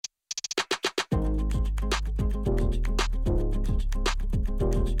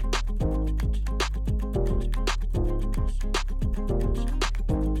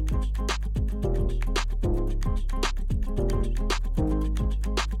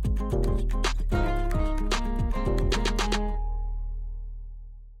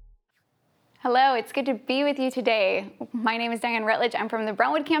Hello, it's good to be with you today. My name is Diane Rutledge. I'm from the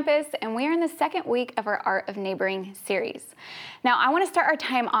Brentwood campus, and we are in the second week of our Art of Neighboring series. Now, I want to start our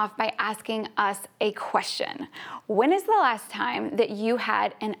time off by asking us a question. When is the last time that you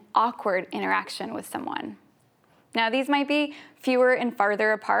had an awkward interaction with someone? Now, these might be fewer and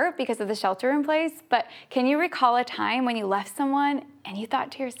farther apart because of the shelter in place, but can you recall a time when you left someone and you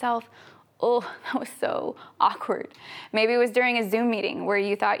thought to yourself, oh, that was so awkward. Maybe it was during a Zoom meeting where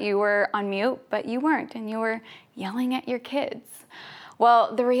you thought you were on mute, but you weren't, and you were yelling at your kids.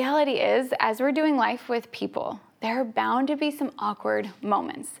 Well, the reality is, as we're doing life with people, there are bound to be some awkward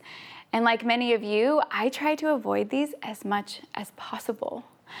moments. And like many of you, I try to avoid these as much as possible.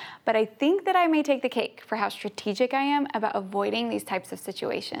 But I think that I may take the cake for how strategic I am about avoiding these types of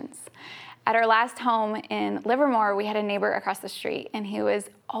situations. At our last home in Livermore, we had a neighbor across the street, and he was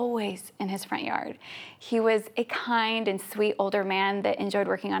always in his front yard. He was a kind and sweet older man that enjoyed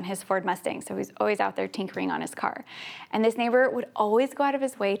working on his Ford Mustang, so he was always out there tinkering on his car. And this neighbor would always go out of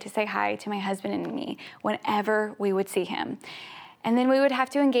his way to say hi to my husband and me whenever we would see him. And then we would have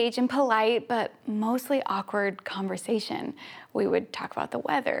to engage in polite but mostly awkward conversation. We would talk about the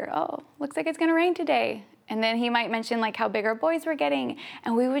weather. Oh, looks like it's gonna rain today. And then he might mention like how big our boys were getting.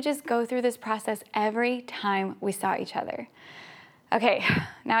 And we would just go through this process every time we saw each other. Okay,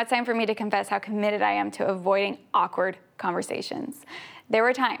 now it's time for me to confess how committed I am to avoiding awkward conversations. There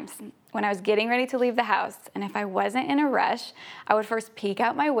were times when I was getting ready to leave the house, and if I wasn't in a rush, I would first peek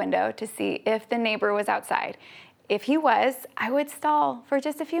out my window to see if the neighbor was outside. If he was, I would stall for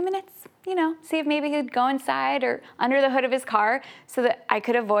just a few minutes, see if maybe he'd go inside or under the hood of his car so that I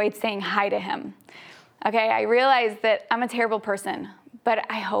could avoid saying hi to him. Okay, I realize that I'm a terrible person, but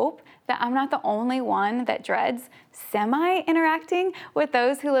I hope that I'm not the only one that dreads semi-interacting with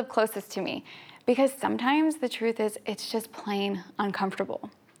those who live closest to me, because sometimes the truth is it's just plain uncomfortable.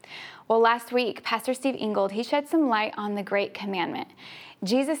 Well, last week, Pastor Steve Ingold, he shed some light on the great commandment.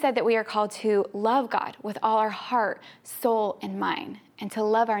 Jesus said that we are called to love God with all our heart, soul, and mind, and to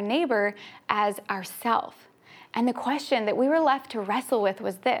love our neighbor as ourself. And the question that we were left to wrestle with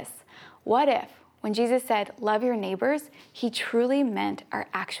was this: what if, when Jesus said, love your neighbors, he truly meant our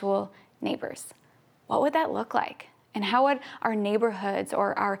actual neighbors? What would that look like? And how would our neighborhoods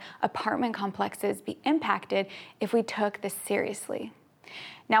or our apartment complexes be impacted if we took this seriously?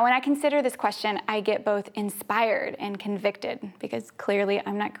 Now, when I consider this question, I get both inspired and convicted, because clearly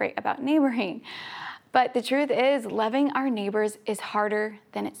I'm not great about neighboring. But the truth is, loving our neighbors is harder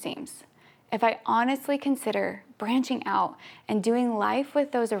than it seems. If I honestly consider branching out and doing life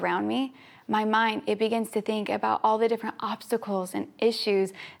with those around me, my mind, it begins to think about all the different obstacles and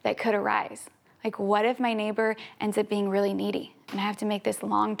issues that could arise. Like, what if my neighbor ends up being really needy and I have to make this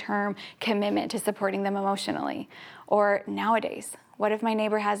long-term commitment to supporting them emotionally? Or nowadays, what if my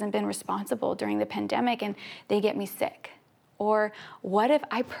neighbor hasn't been responsible during the pandemic and they get me sick? Or what if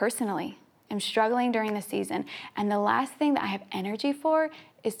I personally am struggling during the season and the last thing that I have energy for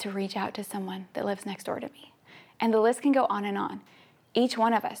is to reach out to someone that lives next door to me? And the list can go on and on. Each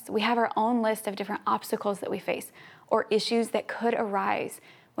one of us, we have our own list of different obstacles that we face or issues that could arise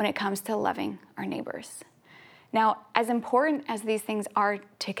when it comes to loving our neighbors. Now, as important as these things are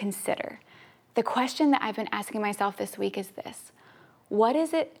to consider, the question that I've been asking myself this week is this: what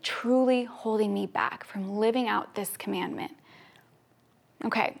is it truly holding me back from living out this commandment?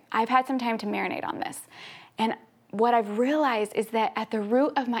 Okay, I've had some time to marinate on this. And what I've realized is that at the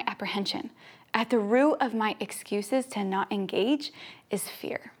root of my apprehension, at the root of my excuses to not engage, is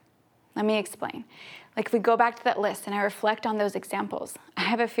fear. Let me explain. Like, if we go back to that list and I reflect on those examples, I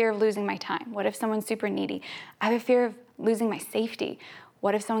have a fear of losing my time. What if someone's super needy? I have a fear of losing my safety.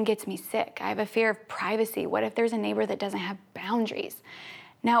 What if someone gets me sick? I have a fear of privacy. What if there's a neighbor that doesn't have boundaries?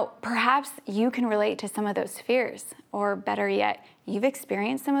 Now, perhaps you can relate to some of those fears, or better yet, you've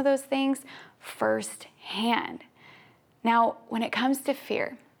experienced some of those things firsthand. Now, when it comes to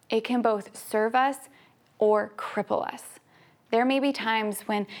fear, it can both serve us or cripple us. There may be times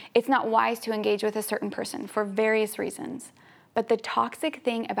when it's not wise to engage with a certain person for various reasons. But the toxic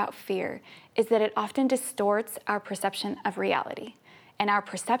thing about fear is that it often distorts our perception of reality. And our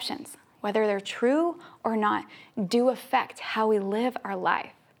perceptions, whether they're true or not, do affect how we live our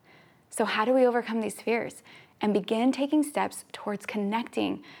life. So how do we overcome these fears and begin taking steps towards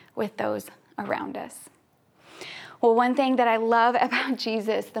connecting with those around us? Well, one thing that I love about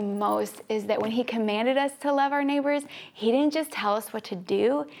Jesus the most is that when he commanded us to love our neighbors, he didn't just tell us what to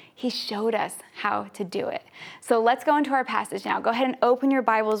do, he showed us how to do it. So let's go into our passage now. Go ahead and open your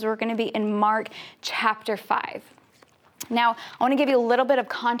Bibles. We're going to be in Mark chapter 5. Now, I want to give you a little bit of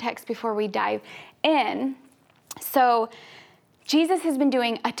context before we dive in. So Jesus has been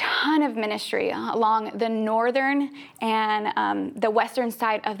doing a ton of ministry along the northern and the western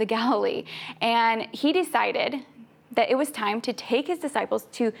side of the Galilee. And he decided that it was time to take his disciples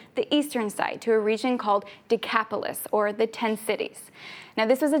to the eastern side, to a region called Decapolis, or the 10 cities. Now,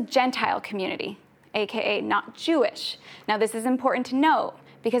 this was a Gentile community, aka not Jewish. Now, this is important to note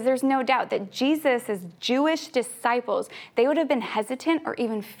because there's no doubt that Jesus' Jewish disciples, they would have been hesitant or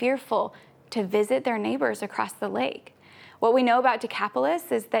even fearful to visit their neighbors across the lake. What we know about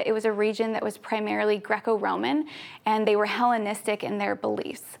Decapolis is that it was a region that was primarily Greco-Roman, and they were Hellenistic in their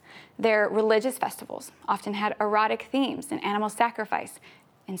beliefs. Their religious festivals often had erotic themes and animal sacrifice,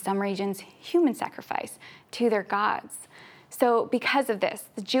 in some regions, human sacrifice to their gods. So because of this,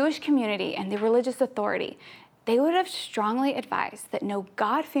 the Jewish community and the religious authority, they would have strongly advised that no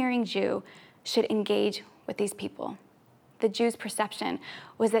God-fearing Jew should engage with these people. The Jews' perception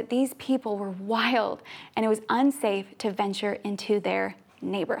was that these people were wild and it was unsafe to venture into their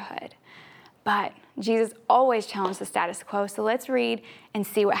neighborhood. But Jesus always challenged the status quo, so let's read and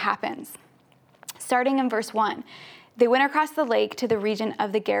see what happens. Starting in verse 1, they went across the lake to the region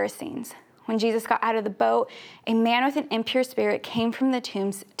of the Gerasenes. When Jesus got out of the boat, a man with an impure spirit came from the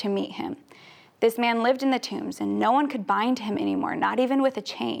tombs to meet him. This man lived in the tombs, and no one could bind him anymore, not even with a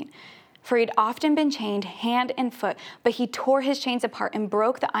chain. For he'd often been chained hand and foot, but he tore his chains apart and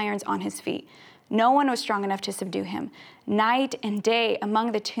broke the irons on his feet. No one was strong enough to subdue him. Night and day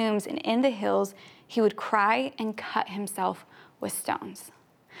among the tombs and in the hills, he would cry and cut himself with stones.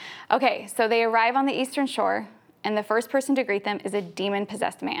 Okay, so they arrive on the eastern shore, and the first person to greet them is a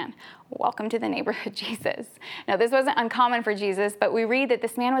demon-possessed man. Welcome to the neighborhood, Jesus. Now, this wasn't uncommon for Jesus, but we read that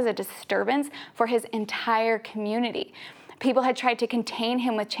this man was a disturbance for his entire community. People had tried to contain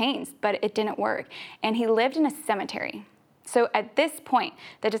him with chains, but it didn't work. And he lived in a cemetery. So at this point,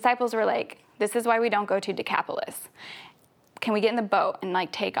 the disciples were like, this is why we don't go to Decapolis. Can we get in the boat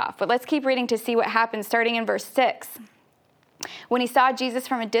and take off? But let's keep reading to see what happens, starting in verse 6. When he saw Jesus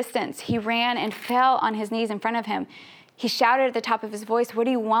from a distance, he ran and fell on his knees in front of him. He shouted at the top of his voice, "What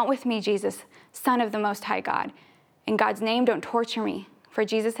do you want with me, Jesus, Son of the Most High God? In God's name, don't torture me." For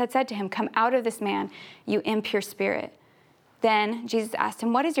Jesus had said to him, "Come out of this man, you impure spirit." Then Jesus asked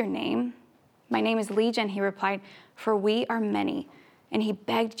him, "What is your name?" "My name is Legion," he replied, "for we are many." And he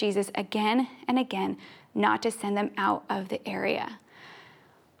begged Jesus again and again not to send them out of the area.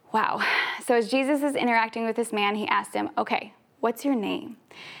 Wow. So as Jesus is interacting with this man, he asked him, "Okay, what's your name?"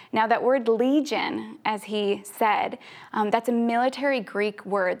 Now that word legion, as he said, that's a military Greek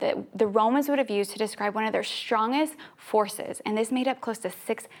word that the Romans would have used to describe one of their strongest forces. And this made up close to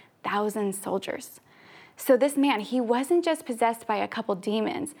 6,000 soldiers. So this man, he wasn't just possessed by a couple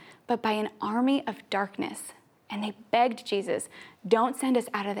demons, but by an army of darkness. And they begged Jesus, "Don't send us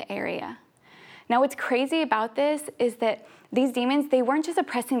out of the area." Now, what's crazy about this is that these demons, they weren't just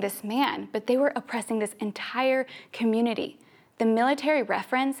oppressing this man, but they were oppressing this entire community. The military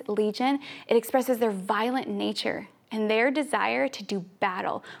reference, legion, it expresses their violent nature and their desire to do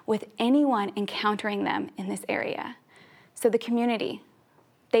battle with anyone encountering them in this area. So the community,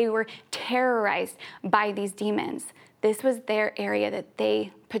 they were terrorized by these demons. This was their area that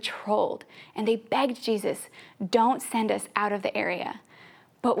they patrolled, and they begged Jesus, "Don't send us out of the area."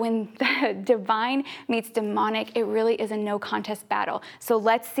 But when the divine meets demonic, it really is a no contest battle. So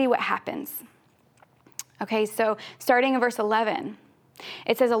let's see what happens. Okay, so starting in verse 11,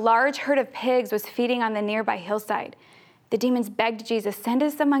 it says, "A large herd of pigs was feeding on the nearby hillside. The demons begged Jesus, 'Send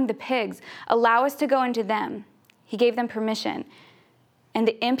us among the pigs, allow us to go into them.' He gave them permission. And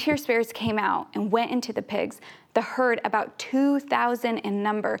the impure spirits came out and went into the pigs. The herd, about 2,000 in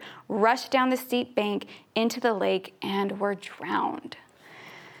number, rushed down the steep bank into the lake and were drowned."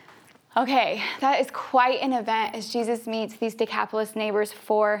 Okay, that is quite an event as Jesus meets these Decapolis neighbors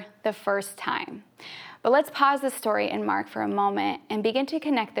for the first time. But let's pause the story in Mark for a moment and begin to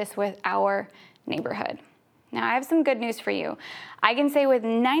connect this with our neighborhood. Now, I have some good news for you. I can say with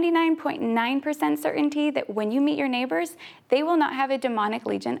 99.9% certainty that when you meet your neighbors, they will not have a demonic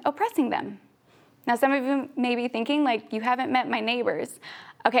legion oppressing them. Now, some of you may be thinking, you haven't met my neighbors.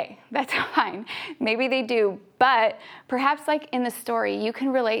 Okay, that's fine. Maybe they do, but perhaps in the story, you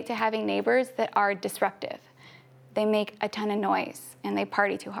can relate to having neighbors that are disruptive. They make a ton of noise and they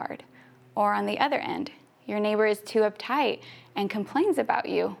party too hard. Or on the other end, your neighbor is too uptight and complains about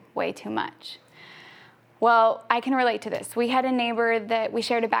you way too much. Well, I can relate to this. We had a neighbor that we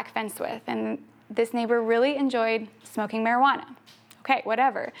shared a back fence with, and this neighbor really enjoyed smoking marijuana. Okay,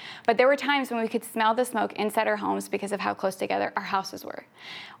 whatever. But there were times when we could smell the smoke inside our homes because of how close together our houses were.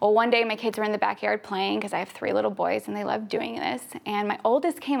 Well, one day my kids were in the backyard playing because I have 3 little boys and they love doing this. And my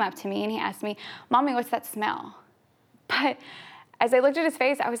oldest came up to me and he asked me, "Mommy, what's that smell?" But as I looked at his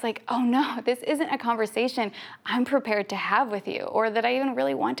face, I was like, oh no, this isn't a conversation I'm prepared to have with you, or that I even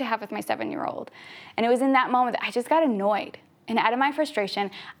really want to have with my 7-year-old. And it was in that moment that I just got annoyed. And out of my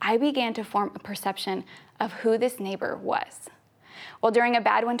frustration, I began to form a perception of who this neighbor was. Well, during a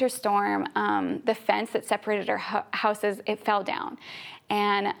bad winter storm, the fence that separated our houses, it fell down.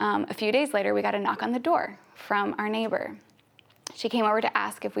 And a few days later, we got a knock on the door from our neighbor. She came over to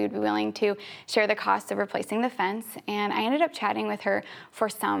ask if we would be willing to share the cost of replacing the fence, and I ended up chatting with her for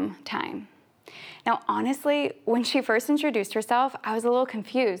some time. Now, honestly, when she first introduced herself, I was a little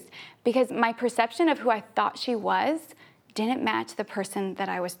confused because my perception of who I thought she was didn't match the person that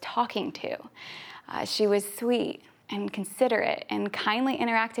I was talking to. She was sweet and considerate and kindly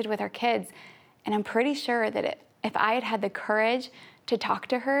interacted with our kids, and I'm pretty sure that if I had had the courage to talk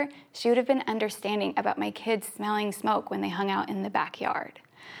to her, she would have been understanding about my kids smelling smoke when they hung out in the backyard.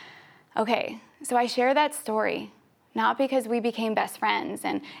 Okay, so I share that story, not because we became best friends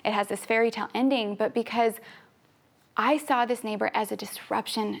and it has this fairy tale ending, but because I saw this neighbor as a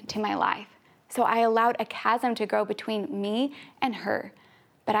disruption to my life. So I allowed a chasm to grow between me and her,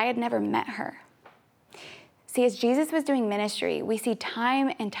 but I had never met her. See, as Jesus was doing ministry, we see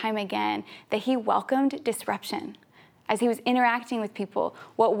time and time again that he welcomed disruption. As he was interacting with people,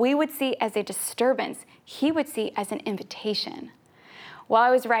 what we would see as a disturbance, he would see as an invitation. While I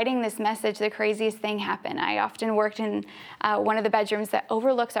was writing this message, the craziest thing happened. I often worked in one of the bedrooms that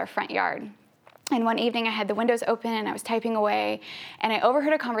overlooks our front yard. And one evening I had the windows open and I was typing away, and I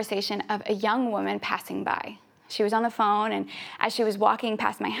overheard a conversation of a young woman passing by. She was on the phone, and as she was walking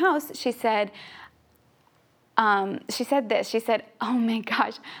past my house, she said, oh my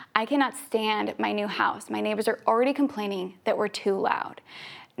gosh, I cannot stand my new house. My neighbors are already complaining that we're too loud.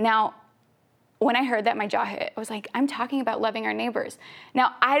 Now, when I heard that, my jaw hit. I was like, I'm talking about loving our neighbors.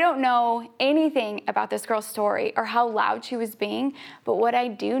 Now, I don't know anything about this girl's story or how loud she was being, but what I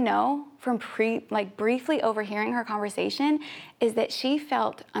do know from briefly overhearing her conversation is that she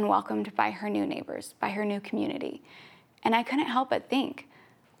felt unwelcomed by her new neighbors, by her new community. And I couldn't help but think,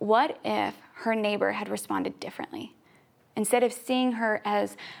 what if her neighbor had responded differently? Instead of seeing her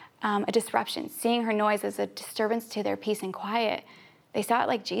as a disruption, seeing her noise as a disturbance to their peace and quiet, they saw it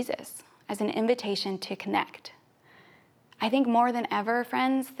like Jesus, as an invitation to connect. I think more than ever,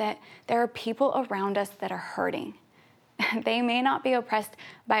 friends, that there are people around us that are hurting. They may not be oppressed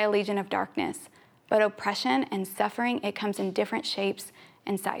by a legion of darkness, but oppression and suffering, it comes in different shapes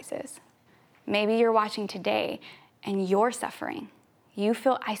and sizes. Maybe you're watching today and you're suffering. You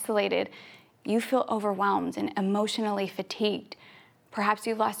feel isolated. You feel overwhelmed and emotionally fatigued. Perhaps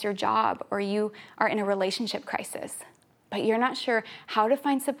you've lost your job or you are in a relationship crisis, but you're not sure how to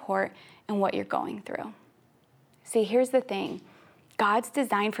find support in what you're going through. See, here's the thing. God's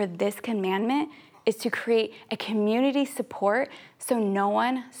design for this commandment is to create a community support so no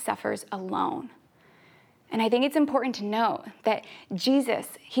one suffers alone. And I think it's important to note that Jesus,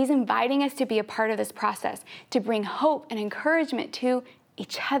 he's inviting us to be a part of this process, to bring hope and encouragement to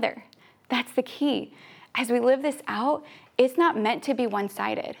each other. That's the key. As we live this out, it's not meant to be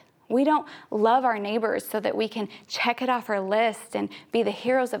one-sided. We don't love our neighbors so that we can check it off our list and be the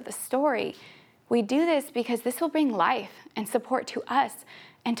heroes of the story. We do this because this will bring life and support to us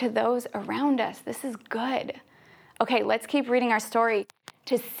and to those around us. This is good. Okay, let's keep reading our story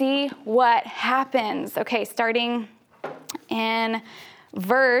to see what happens. Okay, starting in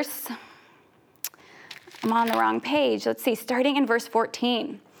I'm on the wrong page. Let's see, starting in verse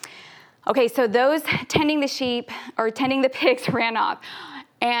 14. Okay, so those tending the sheep or tending the pigs ran off.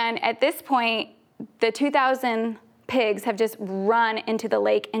 And at this point, the 2,000 pigs have just run into the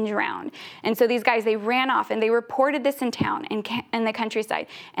lake and drowned. And so these guys, they ran off and they reported this in town and in the countryside.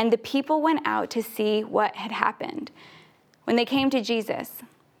 And the people went out to see what had happened. When they came to Jesus,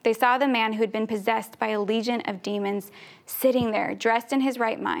 they saw the man who had been possessed by a legion of demons sitting there, dressed in his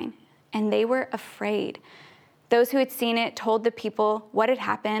right mind, and they were afraid. Those who had seen it told the people what had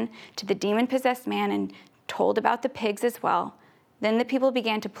happened to the demon-possessed man and told about the pigs as well. Then the people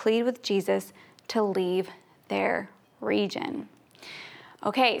began to plead with Jesus to leave their region.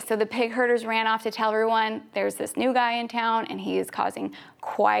 Okay, so the pig herders ran off to tell everyone there's this new guy in town and he is causing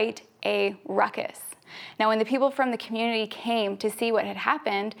quite a ruckus. Now, when the people from the community came to see what had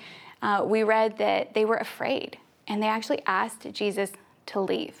happened, we read that they were afraid and they actually asked Jesus to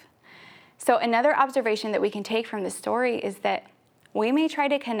leave. So another observation that we can take from this story is that we may try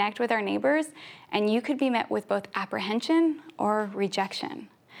to connect with our neighbors and you could be met with both apprehension or rejection.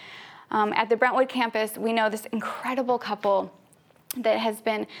 At the Brentwood campus, we know this incredible couple that has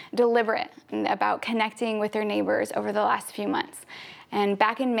been deliberate about connecting with their neighbors over the last few months. And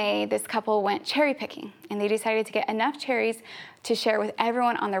back in May, this couple went cherry picking, and they decided to get enough cherries to share with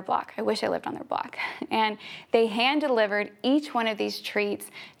everyone on their block. I wish I lived on their block. And they hand-delivered each one of these treats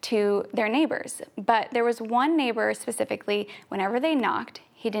to their neighbors. But there was one neighbor specifically, whenever they knocked,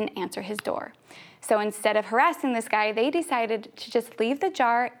 he didn't answer his door. So instead of harassing this guy, they decided to just leave the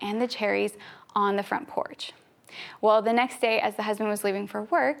jar and the cherries on the front porch. Well, the next day, as the husband was leaving for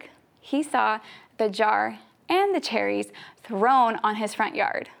work, he saw the jar and the cherries thrown on his front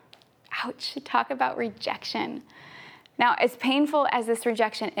yard. Ouch, talk about rejection. Now, as painful as this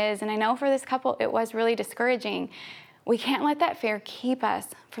rejection is, and I know for this couple it was really discouraging, we can't let that fear keep us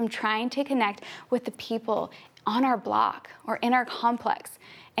from trying to connect with the people on our block or in our complex.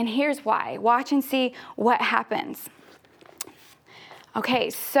 And here's why. Watch and see what happens. Okay,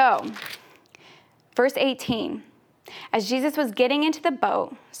 so verse 18. As Jesus was getting into the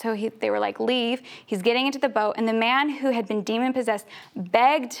boat, they were like, leave. He's getting into the boat, and the man who had been demon-possessed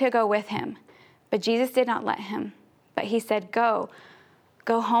begged to go with him. But Jesus did not let him. But he said, go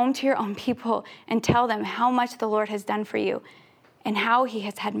home to your own people and tell them how much the Lord has done for you and how he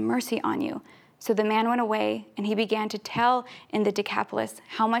has had mercy on you. So the man went away, and he began to tell in the Decapolis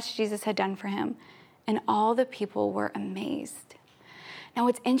how much Jesus had done for him. And all the people were amazed. Now,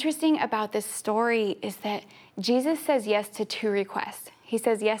 what's interesting about this story is that Jesus says yes to two requests. He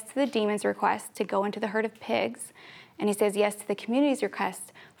says yes to the demon's request to go into the herd of pigs, and he says yes to the community's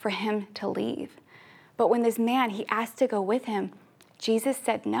request for him to leave. But when this man, he asked to go with him, Jesus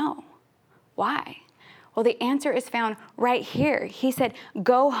said no. Why? Well, the answer is found right here. He said,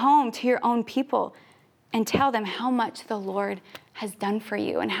 go home to your own people and tell them how much the Lord has done for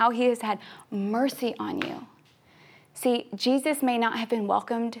you and how he has had mercy on you. See, Jesus may not have been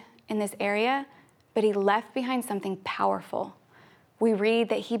welcomed in this area, but he left behind something powerful. We read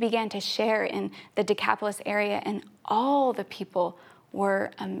that he began to share in the Decapolis area, and all the people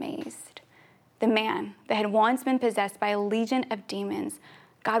were amazed. The man that had once been possessed by a legion of demons,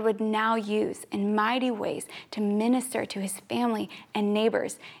 God would now use in mighty ways to minister to his family and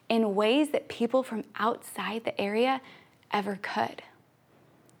neighbors in ways that people from outside the area ever could.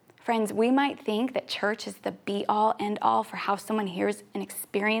 Friends, we might think that church is the be-all, end-all for how someone hears and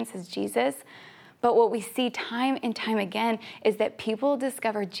experiences Jesus, but what we see time and time again is that people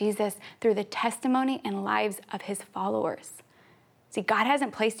discover Jesus through the testimony and lives of his followers. See, God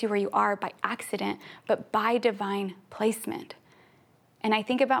hasn't placed you where you are by accident, but by divine placement. And I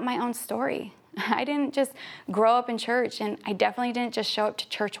think about my own story. I didn't just grow up in church, and I definitely didn't just show up to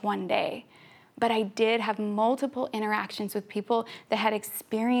church one day. But I did have multiple interactions with people that had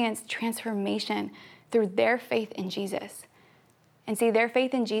experienced transformation through their faith in Jesus. And see, their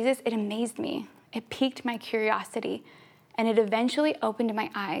faith in Jesus, it amazed me. It piqued my curiosity, and it eventually opened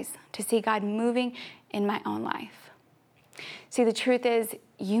my eyes to see God moving in my own life. See, the truth is,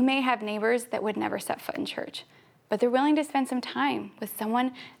 you may have neighbors that would never set foot in church, but they're willing to spend some time with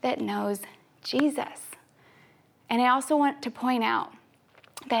someone that knows Jesus. And I also want to point out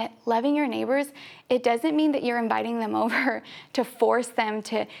that loving your neighbors, it doesn't mean that you're inviting them over to force them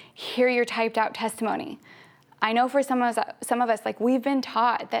to hear your typed out testimony. I know for some of us, like we've been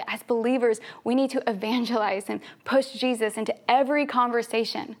taught that as believers, we need to evangelize and push Jesus into every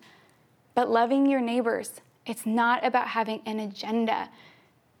conversation. But loving your neighbors, it's not about having an agenda.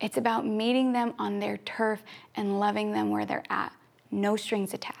 It's about meeting them on their turf and loving them where they're at. No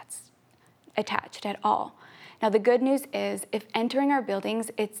strings attached at all. Now, the good news is if entering our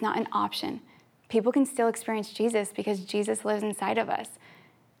buildings, it's not an option. People can still experience Jesus because Jesus lives inside of us.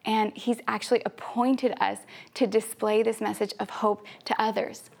 And he's actually appointed us to display this message of hope to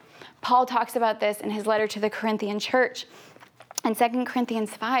others. Paul talks about this in his letter to the Corinthian church. In 2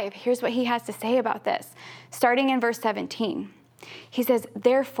 Corinthians 5, here's what he has to say about this. Starting in verse 17, he says,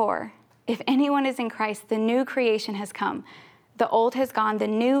 therefore, if anyone is in Christ, the new creation has come. The old has gone, the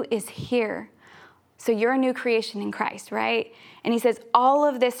new is here. So you're a new creation in Christ, right? And he says, all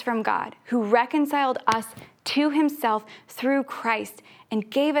of this from God, who reconciled us to himself through Christ and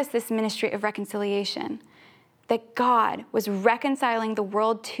gave us this ministry of reconciliation. That God was reconciling the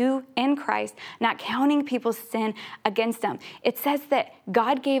world to in Christ, not counting people's sin against them. It says that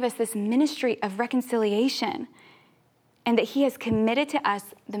God gave us this ministry of reconciliation and that he has committed to us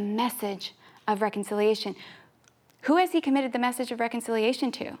the message of reconciliation. Who has he committed the message of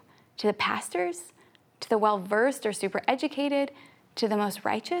reconciliation to? To the pastors? To the well-versed or super educated? To the most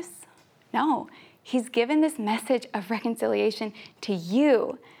righteous? No, he's given this message of reconciliation to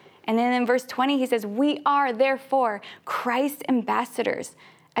you. And then in verse 20, he says, we are therefore Christ's ambassadors,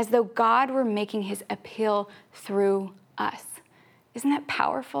 as though God were making his appeal through us. Isn't that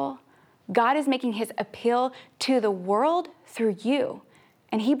powerful? God is making his appeal to the world through you,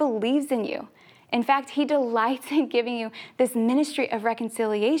 and he believes in you. In fact, he delights in giving you this ministry of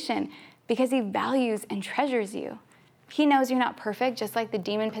reconciliation because he values and treasures you. He knows you're not perfect, just like the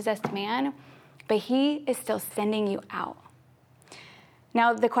demon-possessed man, but he is still sending you out.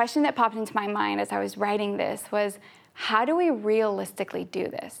 Now, the question that popped into my mind as I was writing this was, how do we realistically do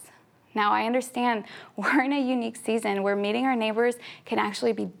this? Now, I understand we're in a unique season where meeting our neighbors can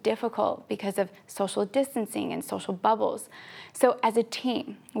actually be difficult because of social distancing and social bubbles. So as a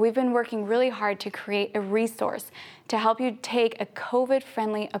team, we've been working really hard to create a resource to help you take a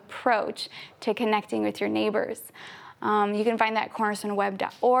COVID-friendly approach to connecting with your neighbors. You can find that at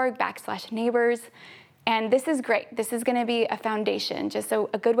cornerstoneweb.org/neighbors. And this is great. This is going to be a foundation, just a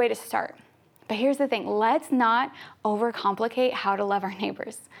good way to start. But here's the thing. Let's not overcomplicate how to love our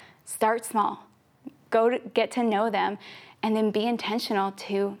neighbors. Start small. Get to know them, and then be intentional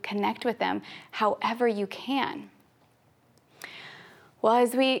to connect with them however you can. Well,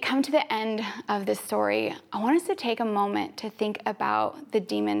 as we come to the end of this story, I want us to take a moment to think about the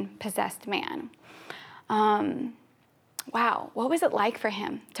demon-possessed man. Wow, what was it like for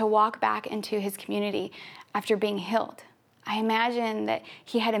him to walk back into his community after being healed? I imagine that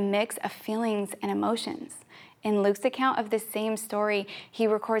he had a mix of feelings and emotions. In Luke's account of this same story, he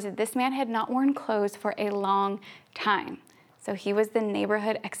records that this man had not worn clothes for a long time. So he was the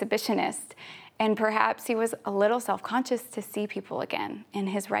neighborhood exhibitionist, and perhaps he was a little self-conscious to see people again in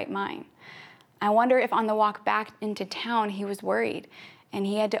his right mind. I wonder if on the walk back into town, he was worried, and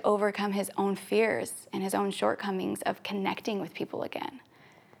he had to overcome his own fears and his own shortcomings of connecting with people again.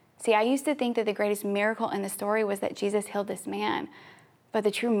 See, I used to think that the greatest miracle in the story was that Jesus healed this man, but the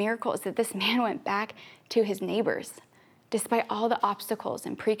true miracle is that this man went back to his neighbors. Despite all the obstacles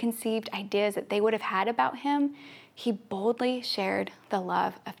and preconceived ideas that they would have had about him, he boldly shared the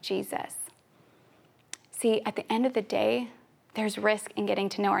love of Jesus. See, at the end of the day, there's risk in getting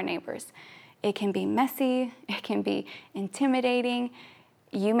to know our neighbors. It can be messy, it can be intimidating.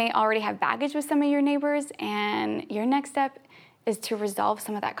 You may already have baggage with some of your neighbors, and your next step is to resolve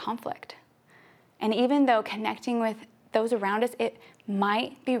some of that conflict. And even though connecting with those around us, it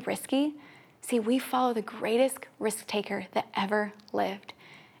might be risky, see, we follow the greatest risk taker that ever lived.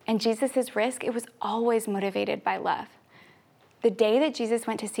 And Jesus' risk, it was always motivated by love. The day that Jesus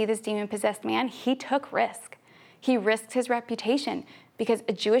went to see this demon-possessed man, he took risk. He risked his reputation because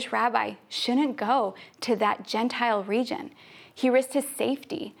a Jewish rabbi shouldn't go to that Gentile region. He risked his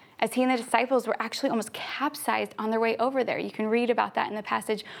safety as he and the disciples were actually almost capsized on their way over there. You can read about that in the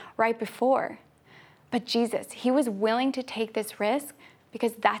passage right before. But Jesus, he was willing to take this risk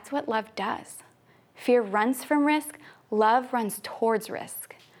because that's what love does. Fear runs from risk, love runs towards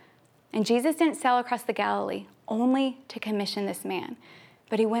risk. And Jesus didn't sail across the Galilee only to commission this man,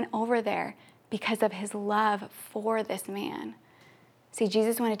 but he went over there because of his love for this man. See,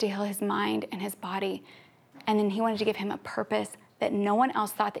 Jesus wanted to heal his mind and his body, and then he wanted to give him a purpose that no one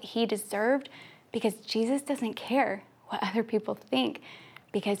else thought that he deserved, because Jesus doesn't care what other people think,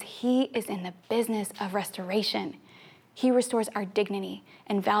 because he is in the business of restoration. He restores our dignity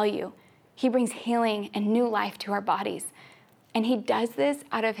and value. He brings healing and new life to our bodies. And he does this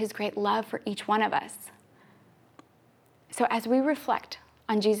out of his great love for each one of us. So as we reflect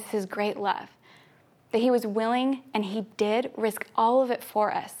on Jesus' great love, that he was willing and he did risk all of it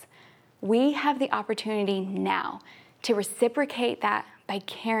for us, we have the opportunity now to reciprocate that by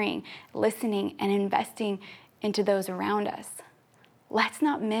caring, listening, and investing into those around us. Let's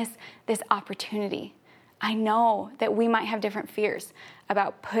not miss this opportunity. I know that we might have different fears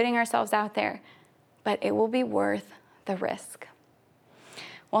about putting ourselves out there, but it will be worth the risk.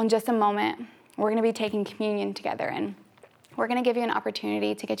 Well, in just a moment, we're going to be taking communion together, and we're going to give you an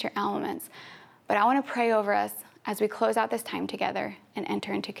opportunity to get your elements. But I want to pray over us as we close out this time together and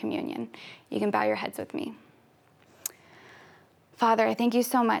enter into communion. You can bow your heads with me. Father, I thank you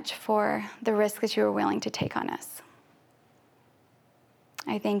so much for the risk that you were willing to take on us.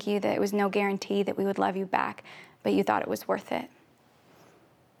 I thank you that it was no guarantee that we would love you back, but you thought it was worth it.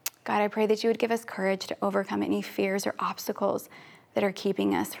 God, I pray that you would give us courage to overcome any fears or obstacles that are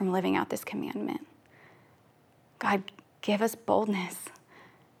keeping us from living out this commandment. God, give us boldness.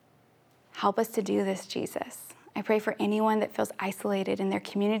 Help us to do this, Jesus. I pray for anyone that feels isolated in their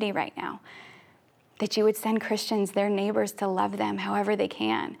community right now, that you would send Christians, their neighbors, to love them however they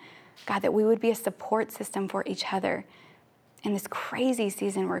can. God, that we would be a support system for each other in this crazy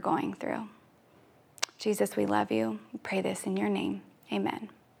season we're going through. Jesus, we love you. We pray this in your name. Amen.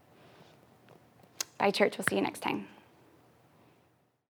 Bye, church. We'll see you next time.